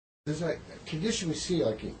There's a condition we see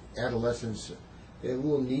like in adolescents, they have a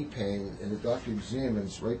little knee pain, and the doctor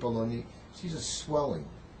examines right below knee, sees a swelling.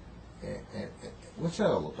 And what's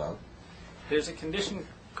that all about? There's a condition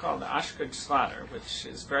called Osgood-Schlatter, which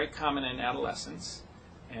is very common in adolescents,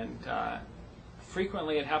 and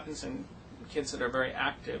frequently it happens in kids that are very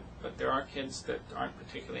active, but there are kids that aren't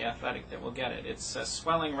particularly athletic that will get it. It's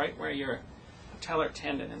swelling right where your patellar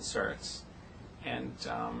tendon inserts, and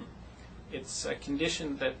it's a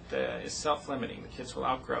condition that is self-limiting. The kids will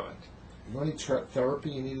outgrow it. Is there any therapy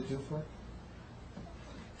you need to do for it?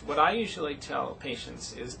 What I usually tell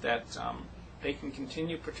patients is that they can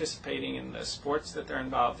continue participating in the sports that they're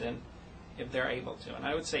involved in if they're able to. And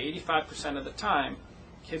I would say 85% of the time,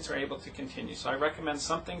 kids are able to continue. So I recommend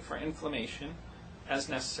something for inflammation as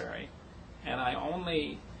necessary. And I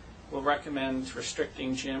only will recommend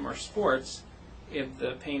restricting gym or sports if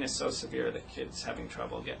the pain is so severe that kids having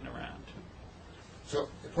trouble getting around. So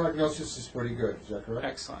the prognosis is pretty good, is that correct?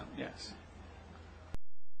 Excellent, yes.